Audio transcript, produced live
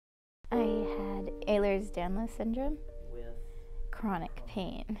I had ehlers-danlos syndrome. With? Chronic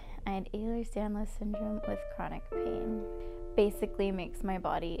pain. I had ehlers-danlos syndrome with chronic pain. Basically makes my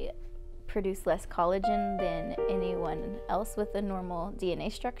body produce less collagen than anyone else with a normal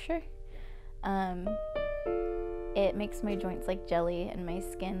DNA structure. It makes my joints like jelly and my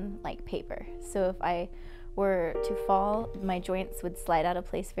skin like paper. So if I were to fall, my joints would slide out of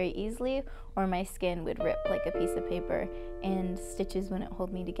place very easily, or my skin would rip like a piece of paper, and stitches wouldn't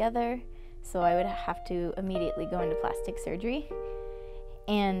hold me together. So I would have to immediately go into plastic surgery.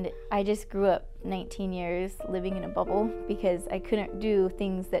 And I just grew up 19 years living in a bubble because I couldn't do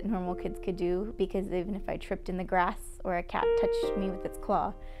things that normal kids could do, because even if I tripped in the grass or a cat touched me with its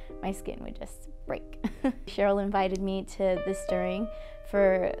claw, my skin would just break. Cheryl invited me to this stirring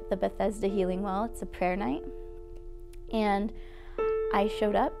for the Bethesda Healing Well. It's a prayer night. And I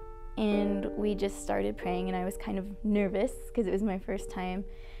showed up and we just started praying, and I was kind of nervous because it was my first time,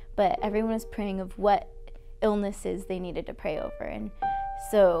 but everyone was praying of what illnesses they needed to pray over. And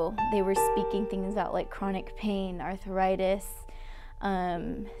so they were speaking things out like chronic pain, arthritis,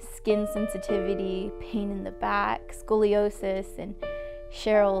 skin sensitivity, pain in the back, scoliosis. And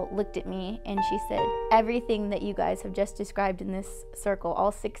Cheryl looked at me and she said, everything that you guys have just described in this circle,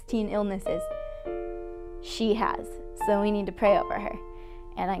 all 16 illnesses, she has. So we need to pray over her.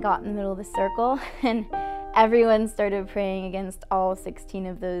 And I got in the middle of the circle and everyone started praying against all 16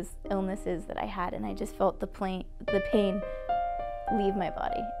 of those illnesses that I had. And I just felt the pain leave my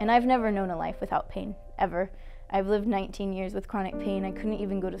body. And I've never known a life without pain, ever. I've lived 19 years with chronic pain. I couldn't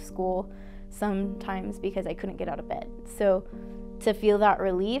even go to school sometimes because I couldn't get out of bed. So to feel that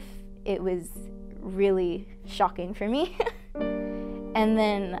relief, it was really shocking for me. And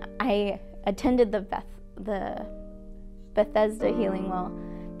then I attended the Bethesda Healing Well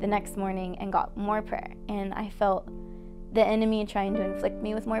the next morning and got more prayer. And I felt the enemy trying to inflict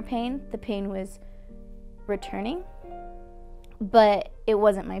me with more pain. The pain was returning, but it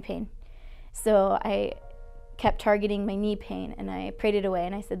wasn't my pain. So I kept targeting my knee pain and I prayed it away,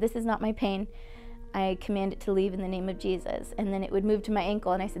 and I said, this is not my pain. I command it to leave in the name of Jesus. And then it would move to my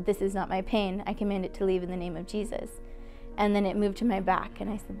ankle and I said, this is not my pain. I command it to leave in the name of Jesus. And then it moved to my back and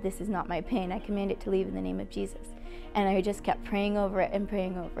I said, this is not my pain. I command it to leave in the name of Jesus. And I just kept praying over it and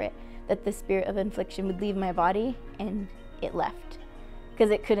praying over it, that the spirit of infliction would leave my body, and it left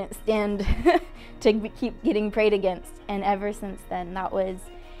because it couldn't stand to keep getting prayed against. And ever since then, that was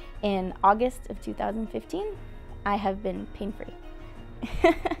in August of 2015, I have been pain-free.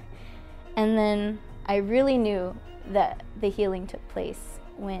 And then I really knew that the healing took place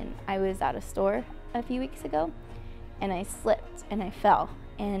when I was at a store a few weeks ago and I slipped and I fell.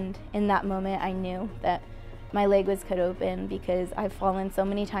 And in that moment I knew that my leg was cut open, because I've fallen so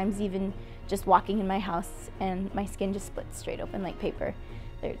many times even just walking in my house, and my skin just splits straight open like paper.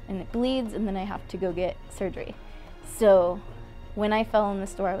 And it bleeds, and then I have to go get surgery. So when I fell in the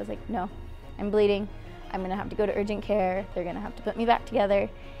store, I was like, no, I'm bleeding. I'm gonna have to go to urgent care. They're gonna have to put me back together.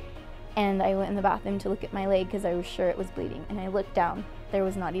 And I went in the bathroom to look at my leg because I was sure it was bleeding. And I looked down. There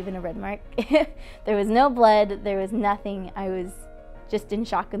was not even a red mark. There was no blood. There was nothing. I was just in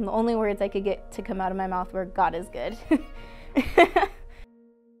shock. And the only words I could get to come out of my mouth were, God is good.